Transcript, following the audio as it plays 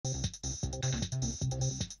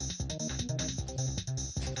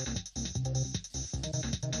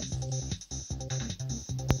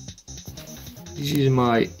This is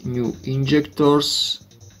my new injectors.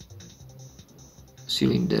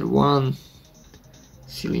 Cylinder 1,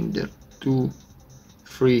 cylinder 2,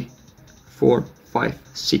 3, 4, 5,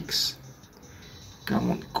 6. Come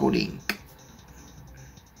on, coding.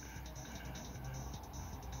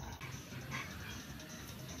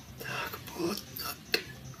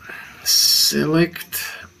 Select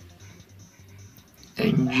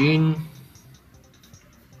engine,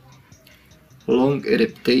 long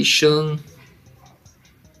adaptation,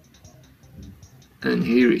 and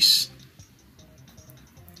here is,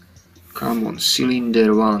 come on,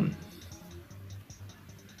 cylinder 1,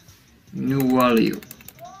 new value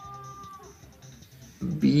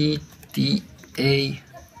BTA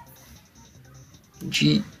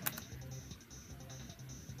G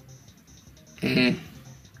A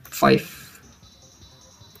 5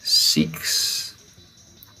 6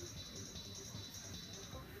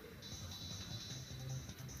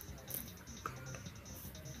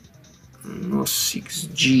 no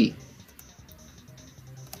 6G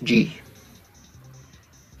G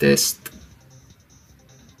test.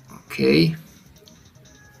 Okay,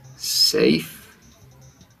 save.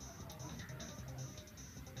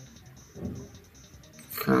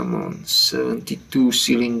 Come on, 72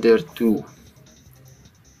 cylinder 2.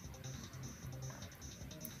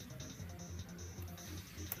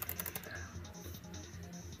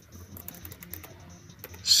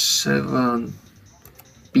 Seven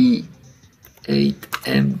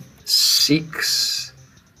P8M6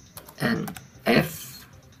 and F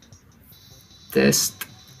test,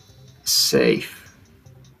 save.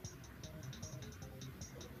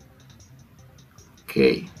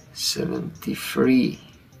 Okay, 73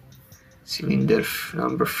 cylinder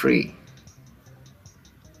number 3.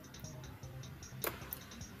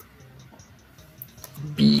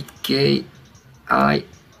 BKINHWI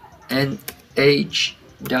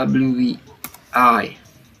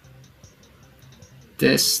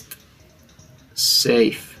test,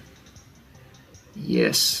 save.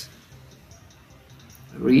 Yes,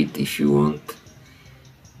 read if you want.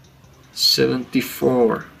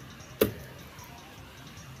 74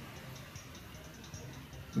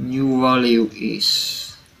 new value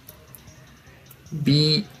is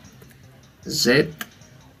BZ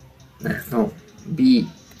no B2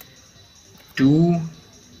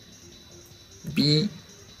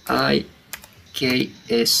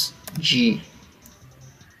 BIKSG.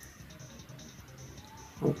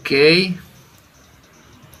 Okay,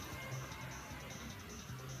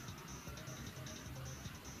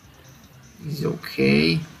 is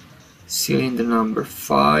okay. Cylinder number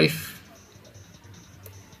 5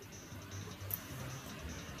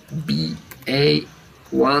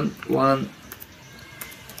 BA11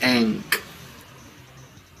 Ank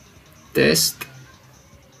test.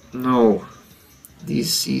 No,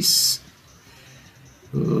 this is,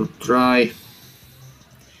 we'll try.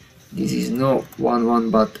 This is not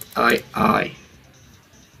 11 but II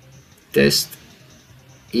test.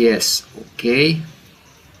 Yes, okay,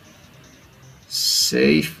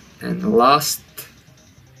 save. And last,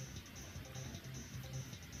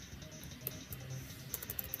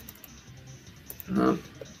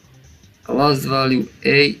 last value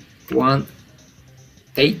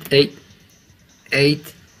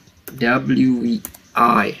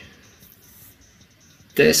A1888WI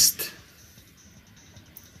test,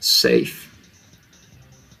 save.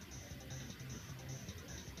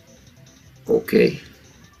 Okay,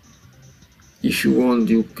 if you want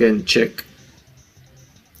you can check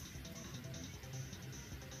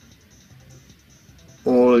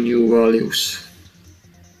all new values.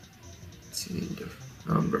 Cylinder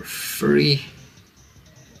number 3,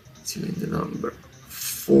 cylinder number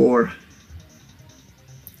 4,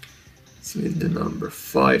 cylinder number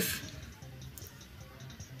 5,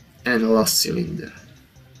 and last cylinder.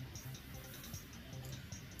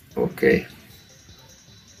 Okay,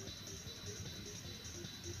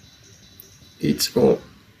 it's all.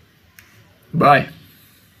 Bye.